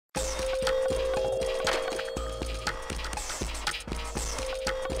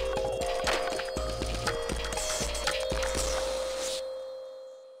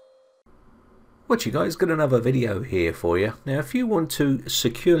What you guys, got another video here for you. Now if you want to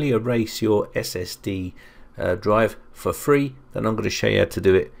securely erase your SSD drive for free, then I'm going to show you how to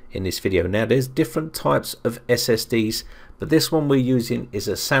do it in this video. Now there's different types of SSDs, but this one we're using is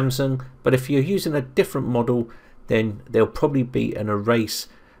a Samsung, but if you're using a different model, then there'll probably be an erase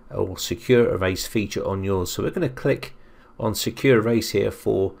or secure erase feature on yours. So we're going to click on secure erase here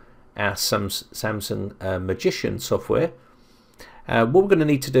for our Samsung Magician software. What we're going to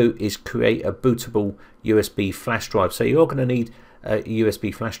need to do is create a bootable USB flash drive. So you're going to need a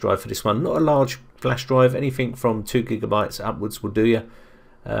USB flash drive for this one. Not a large flash drive, anything from 2 GB upwards will do you.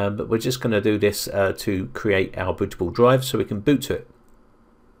 But we're just going to do this to create our bootable drive so we can boot to it.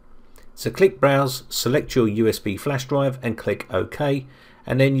 So click Browse, select your USB flash drive and click OK,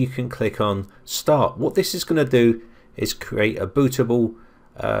 and then you can click on Start. What this is going to do is create a bootable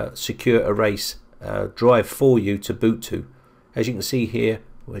secure erase drive for you to boot to. As you can see here,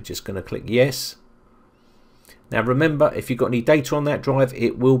 we're just going to click Yes. Now remember, if you've got any data on that drive,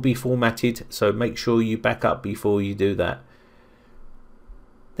 it will be formatted, so make sure you back up before you do that.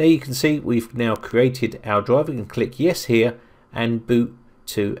 There you can see we've now created our drive. We can click Yes here and boot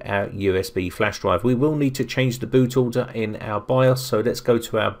to our USB flash drive. We will need to change the boot order in our BIOS, so let's go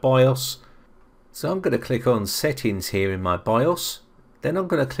to our BIOS. So I'm going to click on Settings here in my BIOS. Then I'm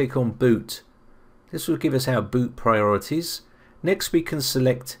going to click on Boot. This will give us our boot priorities. Next we can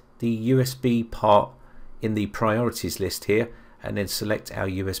select the USB part in the priorities list here, and then select our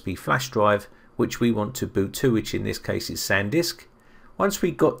USB flash drive which we want to boot to, which in this case is SanDisk. Once we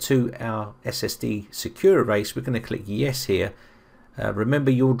got to our SSD secure erase, we're going to click Yes here.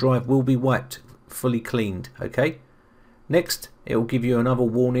 Remember, your drive will be wiped, fully cleaned. Okay. Next, it will give you another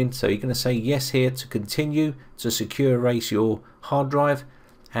warning, so you're going to say Yes here to continue to secure erase your hard drive.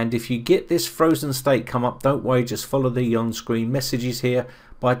 And if you get this frozen state come up, don't worry, just follow the on-screen messages here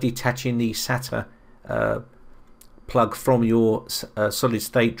by detaching the SATA plug from your solid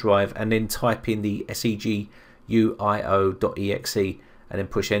state drive, and then type in the segguio.exe and then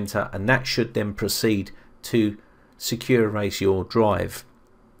push enter, and that should then proceed to secure erase your drive.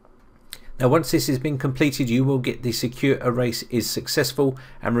 Now once this has been completed, you will get the secure erase is successful,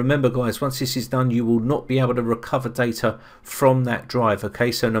 and remember guys, once this is done you will not be able to recover data from that drive.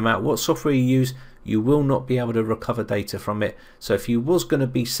 Okay, so no matter what software you use, you will not be able to recover data from it. So if you was going to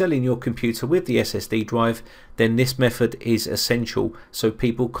be selling your computer with the SSD drive, then this method is essential so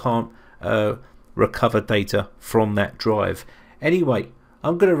people can't recover data from that drive. Anyway,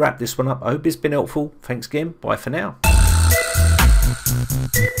 I'm going to wrap this one up. I hope it's been helpful. Thanks again. Bye for now.